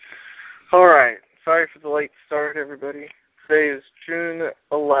Alright, sorry for the late start, everybody. Today is June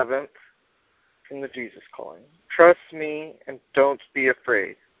 11th from the Jesus Calling. Trust me and don't be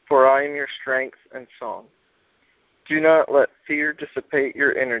afraid, for I am your strength and song. Do not let fear dissipate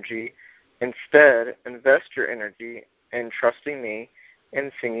your energy. Instead, invest your energy in trusting me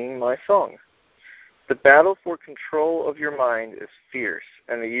and singing my song. The battle for control of your mind is fierce,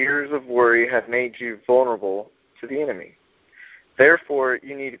 and the years of worry have made you vulnerable to the enemy. Therefore,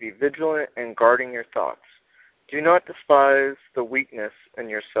 you need to be vigilant in guarding your thoughts. Do not despise the weakness in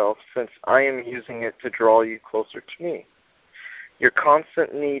yourself, since I am using it to draw you closer to me. Your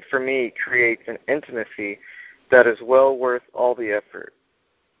constant need for me creates an intimacy that is well worth all the effort.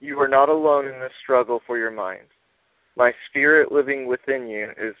 You are not alone in this struggle for your mind. My spirit living within you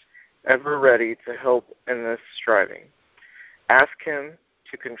is ever ready to help in this striving. Ask him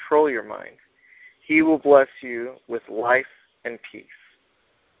to control your mind. He will bless you with life and peace.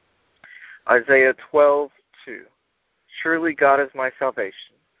 Isaiah 12:2. Surely God is my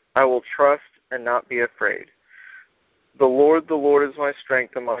salvation. I will trust and not be afraid. The Lord is my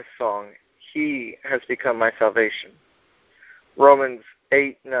strength and my song. He has become my salvation. Romans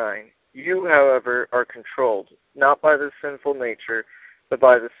 8:9. You, however, are controlled, not by the sinful nature, but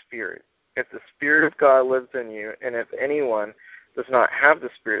by the Spirit. If the Spirit of God lives in you, and if anyone does not have the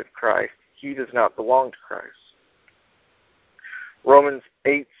Spirit of Christ, he does not belong to Christ. Romans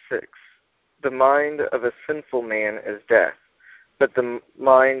 8:6. The mind of a sinful man is death, but the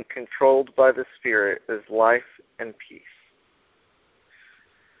mind controlled by the Spirit is life and peace.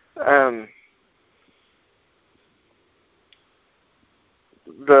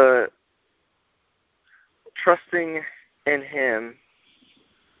 The trusting in him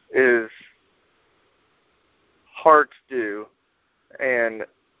is hard to do, and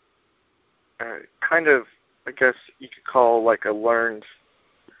kind of, I guess you could call like a learned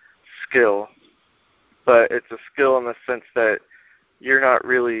skill, but it's a skill in the sense that you're not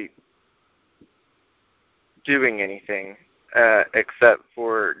really doing anything except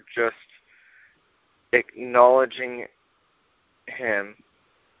for just acknowledging him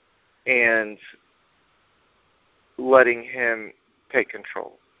and letting him take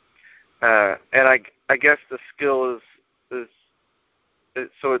control. And I guess the skill is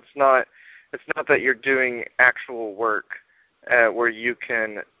so it's not that you're doing actual work where you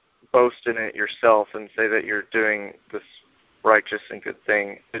can boast in it yourself and say that you're doing this righteous and good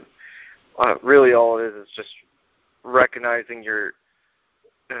thing. Really all it is just recognizing your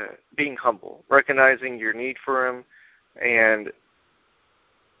being humble, recognizing your need for him, and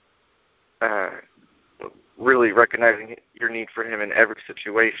really recognizing your need for him in every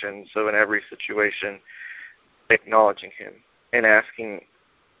situation. So in every situation, acknowledging him and asking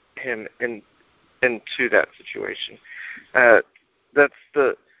him into that situation. That's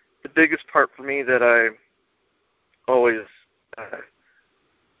the biggest part for me that I always,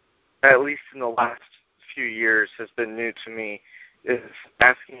 at least in the last few years, has been new to me, is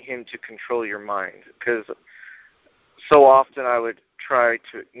asking him to control your mind. Because so often I would try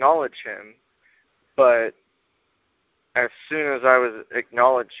to acknowledge him, but as soon as I would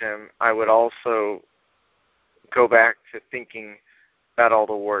acknowledge him, I would also go back to thinking about all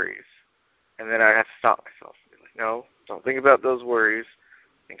the worries. And then I have to stop myself. Like, no, don't think about those worries.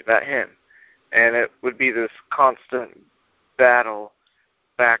 Think about him. And it would be this constant battle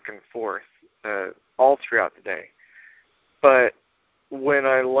back and forth all throughout the day. But when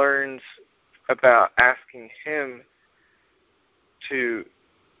I learned about asking him to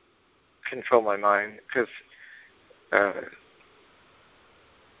control my mind, because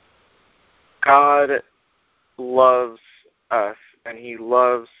God loves us, and he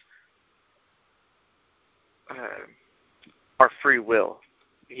loves our free will.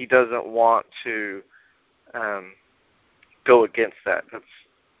 He doesn't want to go against that.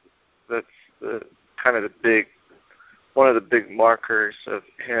 That's the kind of one of the big markers of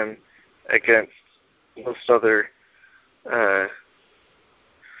him against most other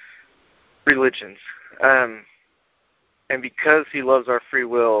religions. And because he loves our free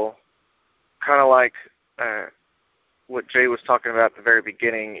will, kind of like what Jay was talking about at the very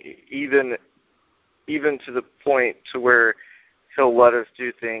beginning, even to the point to where he'll let us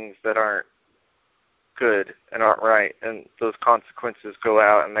do things that aren't good and aren't right, and those consequences go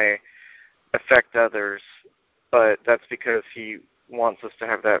out and they affect others, but that's because he wants us to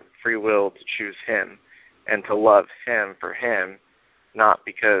have that free will to choose him and to love him for him, not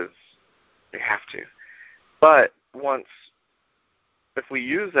because we have to. But if we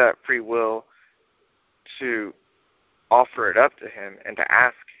use that free will to offer it up to him and to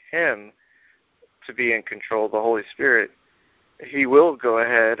ask him to be in control of the Holy Spirit, he will go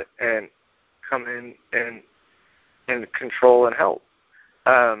ahead and come in and control and help.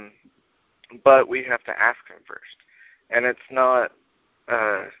 But we have to ask him first. And it's not,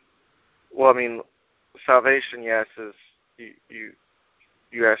 salvation, yes, is you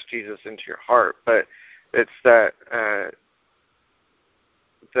ask Jesus into your heart, but it's that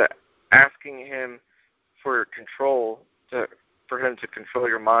the asking him for control, for him to control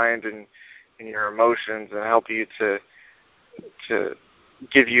your mind and your emotions and help you to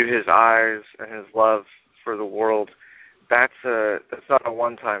give you his eyes and his love for the world. That's not a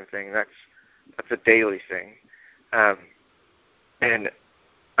one-time thing. That's a daily thing. And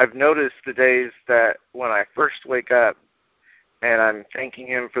I've noticed the days that when I first wake up and I'm thanking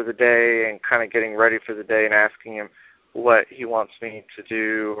him for the day and kind of getting ready for the day and asking him what he wants me to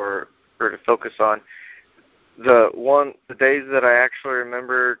do or to focus on, the days that I actually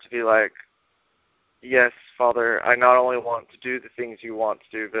remember to be like, yes, Father, I not only want to do the things you want to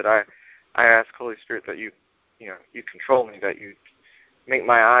do, but I ask Holy Spirit that you control me, that you make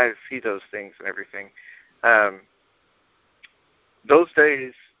my eyes see those things and everything. Those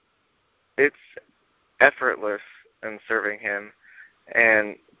days, it's effortless in serving him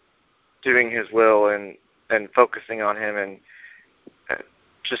and doing his will and focusing on him, and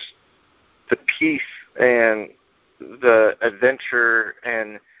just the peace and the adventure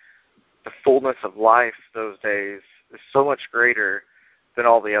and the fullness of life those days is so much greater than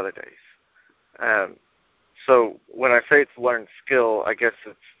all the other days. So when I say it's learned skill, I guess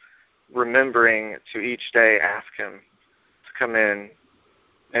it's remembering to each day ask him to come in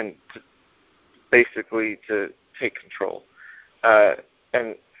and basically to take control.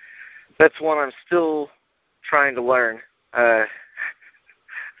 And that's one I'm still trying to learn.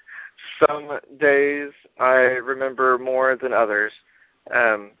 Some days I remember more than others,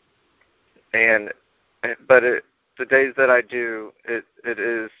 but the days that I do, it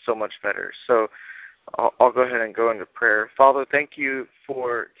is so much better. So I'll go ahead and go into prayer. Father, thank you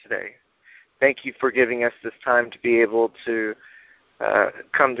for today. Thank you for giving us this time to be able to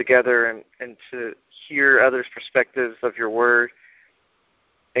come together and to hear others' perspectives of your word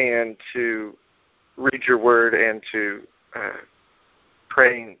and to read your word and to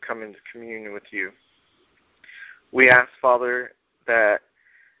pray and come into communion with you. We ask, Father, that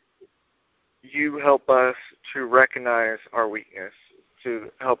you help us to recognize our weakness, to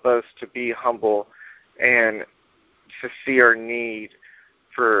help us to be humble and to see our need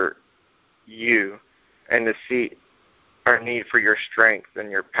for you and to see our need for your strength and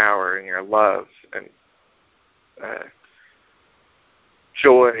your power and your love and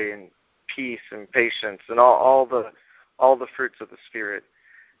joy and peace and patience and all the fruits of the Spirit.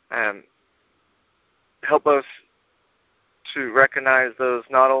 Help us to recognize those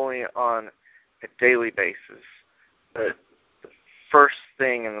not only on a daily basis, but the first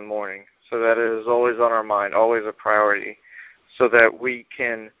thing in the morning, so that it is always on our mind, always a priority, so that we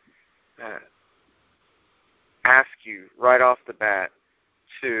can ask you right off the bat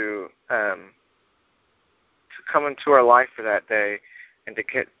to come into our life for that day and to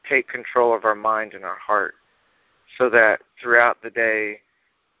take control of our mind and our heart, so that throughout the day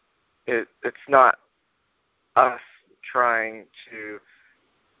it's not us trying to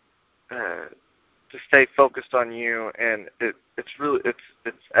stay focused on you, and it's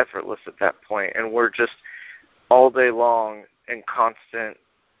effortless at that point, and we're just all day long in constant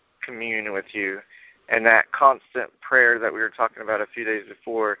communion with you. And that constant prayer that we were talking about a few days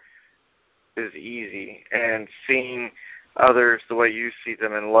before is easy, and seeing others the way you see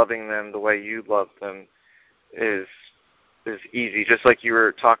them and loving them the way you love them is easy. Just like you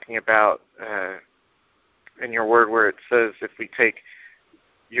were talking about in your word, where it says if we take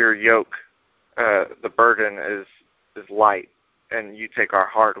your yoke, the burden is light, and you take our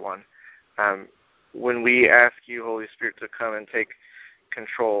hard one. When we ask you, Holy Spirit, to come and take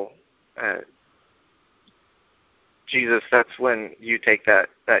control, Jesus, that's when you take that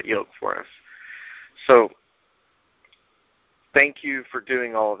yoke for us. So thank you for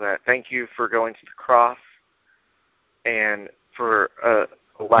doing all of that. Thank you for going to the cross and for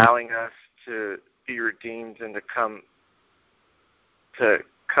allowing us to be redeemed and to come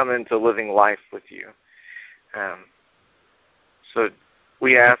into living life with you. So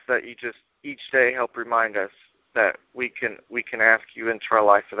we ask that you just each day help remind us that we can ask you into our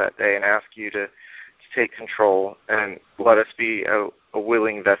life for that day and ask you to take control and let us be a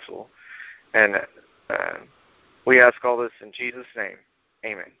willing vessel. And we ask all this in Jesus' name.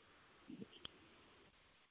 Amen.